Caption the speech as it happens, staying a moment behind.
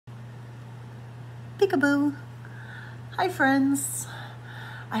Peekaboo. Hi friends.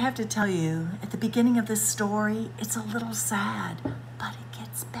 I have to tell you, at the beginning of this story, it's a little sad, but it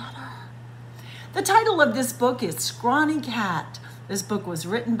gets better. The title of this book is Scrawny Cat. This book was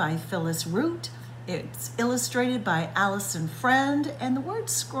written by Phyllis Root. It's illustrated by Alison Friend, and the word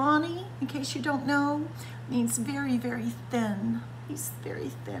scrawny, in case you don't know, means very, very thin. He's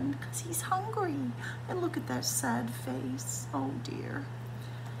very thin because he's hungry. And look at that sad face. Oh dear.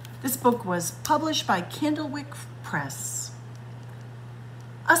 This book was published by Candlewick Press.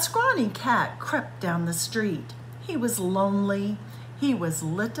 A scrawny cat crept down the street. He was lonely. He was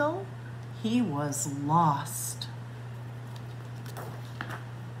little. He was lost.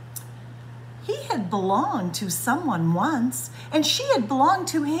 He had belonged to someone once, and she had belonged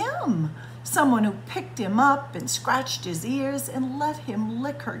to him. Someone who picked him up and scratched his ears and let him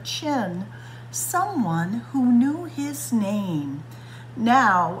lick her chin. Someone who knew his name.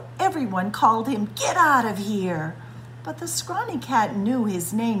 Now everyone called him, "Get out of here!" But the scrawny cat knew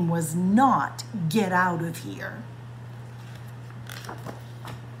his name was not "Get out of here."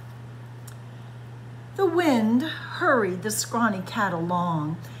 The wind hurried the scrawny cat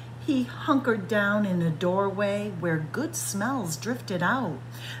along. He hunkered down in a doorway where good smells drifted out.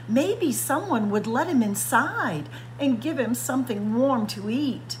 Maybe someone would let him inside and give him something warm to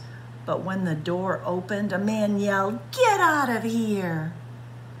eat. But when the door opened, a man yelled, "Get out of here!"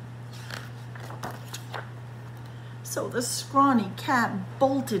 So the scrawny cat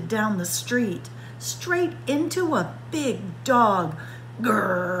bolted down the street, straight into a big dog.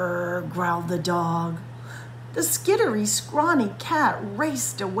 "Grrr," growled the dog. The skittery scrawny cat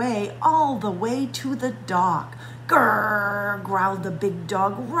raced away all the way to the dock. "Grrr," growled the big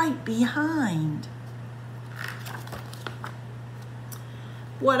dog right behind.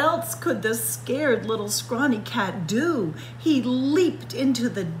 What else could the scared little scrawny cat do? He leaped into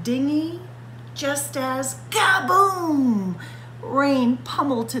the dinghy just as kaboom! Rain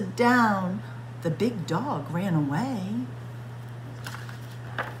pummeled it down. The big dog ran away.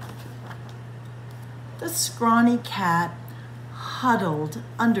 The scrawny cat huddled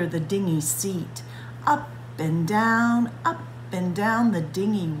under the dinghy seat. Up and down the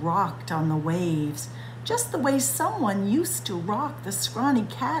dinghy rocked on the waves, just the way someone used to rock the scrawny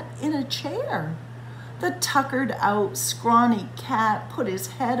cat in a chair. The tuckered out scrawny cat put his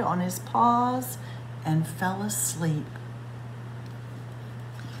head on his paws and fell asleep.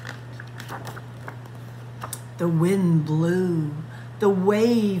 The wind blew, the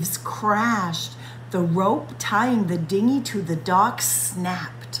waves crashed, the rope tying the dinghy to the dock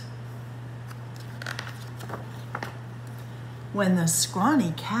snapped. When the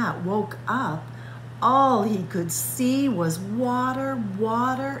scrawny cat woke up, all he could see was water,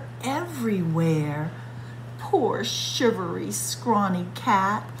 water everywhere. Poor shivery scrawny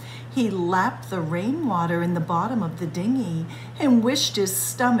cat. He lapped the rainwater in the bottom of the dinghy and wished his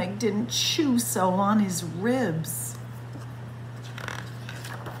stomach didn't chew so on his ribs.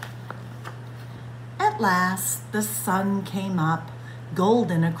 At last, the sun came up,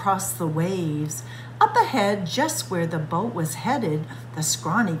 golden across the waves. Up ahead, just where the boat was headed, the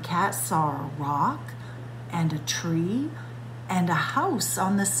scrawny cat saw a rock and a tree and a house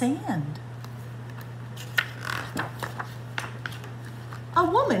on the sand. A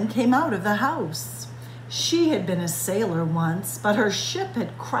woman came out of the house. She had been a sailor once, but her ship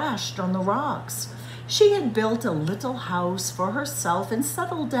had crashed on the rocks. She had built a little house for herself and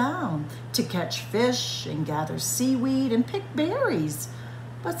settled down to catch fish and gather seaweed and pick berries.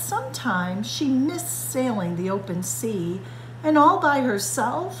 But sometimes she missed sailing the open sea, and all by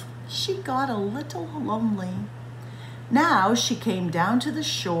herself, she got a little lonely. Now she came down to the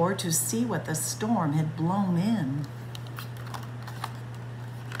shore to see what the storm had blown in.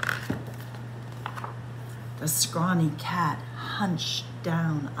 The scrawny cat hunched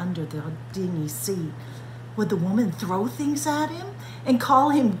down under the dinghy seat. Would the woman throw things at him and call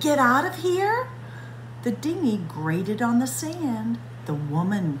him, "Get out of here"? The dinghy grated on the sand. The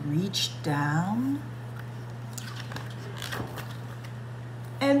woman reached down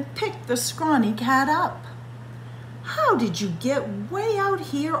and picked the scrawny cat up. "How did you get way out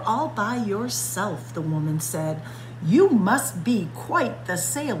here all by yourself?" the woman said. "You must be quite the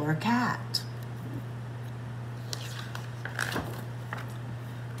sailor cat."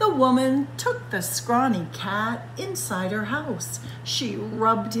 The woman took the scrawny cat inside her house. She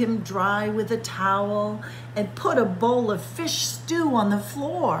rubbed him dry with a towel and put a bowl of fish stew on the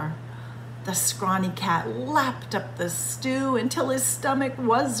floor. The scrawny cat lapped up the stew until his stomach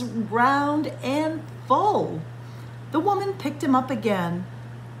was round and full. The woman picked him up again.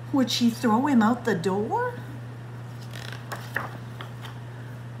 Would she throw him out the door?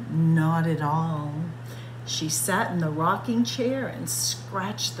 Not at all. She sat in the rocking chair and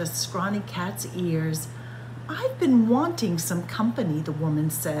scratched the Scrawny Cat's ears. "I've been wanting some company," the woman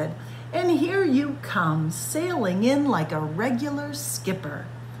said, "and here you come, sailing in like a regular skipper."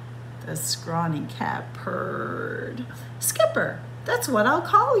 The Scrawny Cat purred. "Skipper, that's what I'll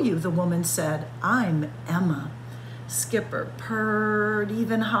call you," the woman said. "I'm Emma." Skipper purred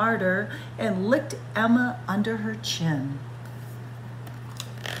even harder and licked Emma under her chin.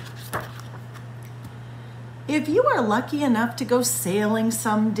 "If you are lucky enough to go sailing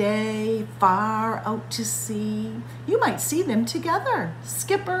someday, far out to sea, you might see them together,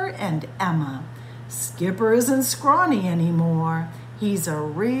 Skipper and Emma. Skipper isn't scrawny anymore. He's a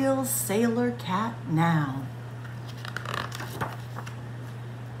real sailor cat now.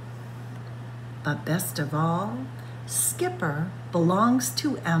 But best of all, Skipper belongs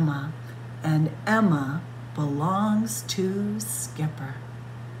to Emma, and Emma belongs to Skipper."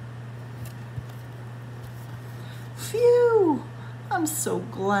 Phew! I'm so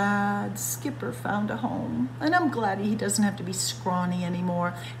glad Skipper found a home, and I'm glad he doesn't have to be scrawny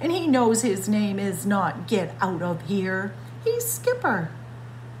anymore, and he knows his name is not Get Out of Here. He's Skipper.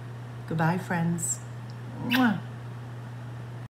 Goodbye, friends. Mwah.